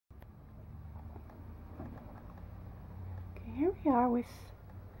Here we are with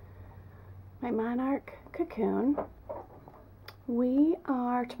my Monarch cocoon.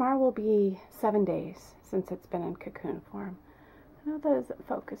 Tomorrow will be 7 days since it's been in cocoon form. I know that isn't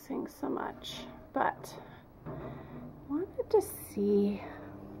focusing so much, but I wanted to see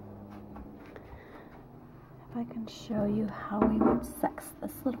if I can show you how we would sex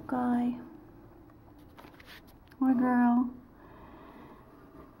this little guy or girl.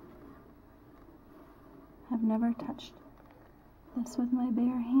 I've never touched this with my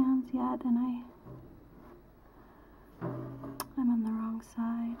bare hands yet, and I'm on the wrong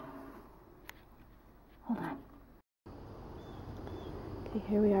side. Hold on. Okay,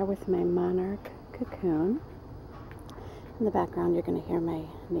 here we are with my Monarch cocoon. In the background, you're going to hear my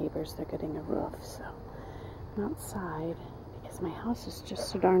neighbors. They're getting a roof, so I'm outside because my house is just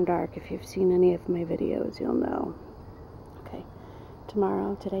so darn dark. If you've seen any of my videos, you'll know. Okay,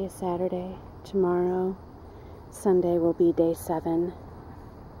 today is Saturday. Tomorrow, Sunday, will be day 7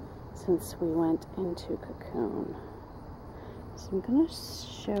 since we went into cocoon. So I'm going to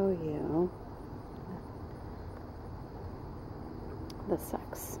show you the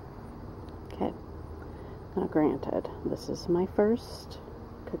sex. Okay. Now granted, this is my first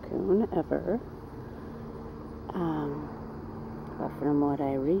cocoon ever. But from what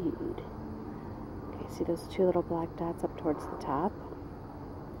I read, okay, see those 2 little black dots up towards the top?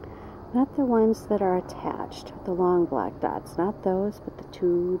 Not the ones that are attached, the long black dots, not those, but the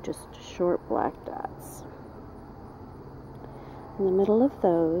 2 just short black dots. In the middle of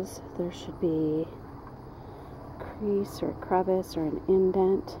those, there should be a crease or a crevice or an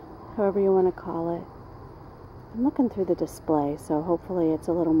indent, however you want to call it. I'm looking through the display, so hopefully it's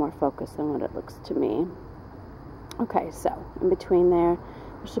a little more focused than what it looks to me. Okay, so in between there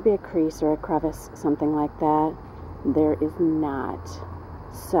should be a crease or a crevice, something like that. There is not.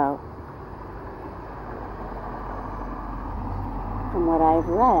 So, from what I've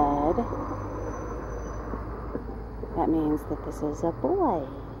read, that means that this is a boy.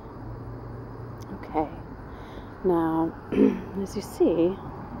 Okay. Now, as you see,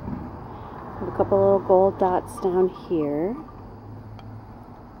 I have a couple little gold dots down here.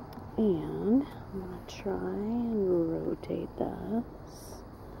 And I'm going to try and rotate this.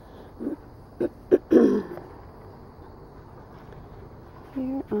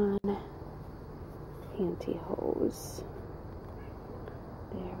 Here on pantyhose.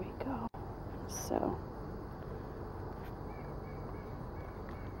 There we go. So,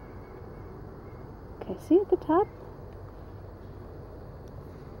 okay, see at the top?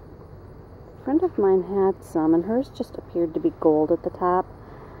 A friend of mine had some, and hers just appeared to be gold at the top.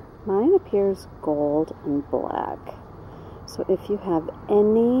 Mine appears gold and black. So if you have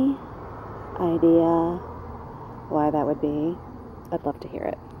any idea why that would be, I'd love to hear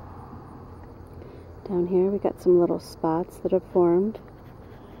it. Down here we got some little spots that have formed.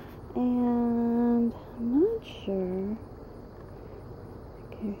 And I'm not sure.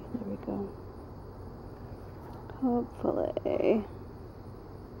 Okay, there we go. Hopefully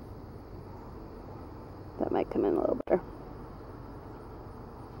that might come in a little better.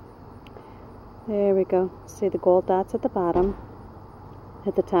 There we go. See the gold dots at the bottom.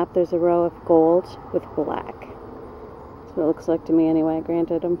 At the top there's a row of gold with black. That's what it looks like to me anyway.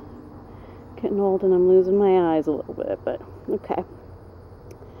 Granted, I'm getting old and I'm losing my eyes a little bit, but okay.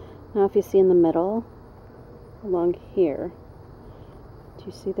 Now if you see in the middle, along here, do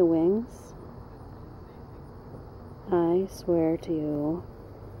you see the wings? I swear to you,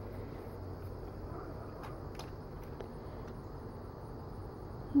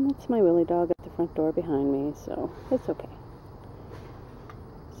 and that's my Willy dog at the front door behind me, so it's okay.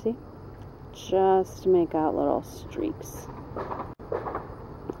 See? Just make out little streaks.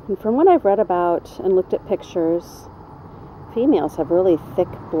 And from what I've read about and looked at pictures, females have really thick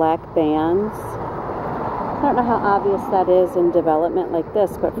black bands. I don't know how obvious that is in development like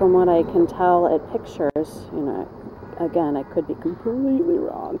this, but from what I can tell at pictures, you know, again, I could be completely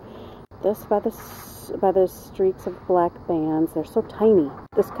wrong. This by the streaks of black bands, they're so tiny.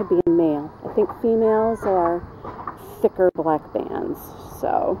 This could be a male. I think females are thicker black bands.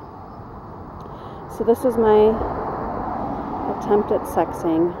 So this is my attempt at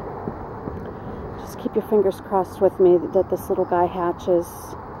sexing. Just keep your fingers crossed with me that this little guy hatches.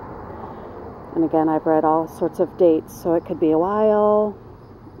 And again, I've read all sorts of dates, so it could be a while.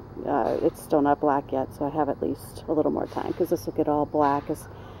 It's still not black yet, so I have at least a little more time, because this will get all black as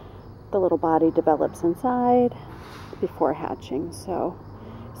the little body develops inside before hatching. So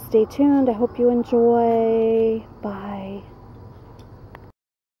stay tuned. I hope you enjoy. Bye.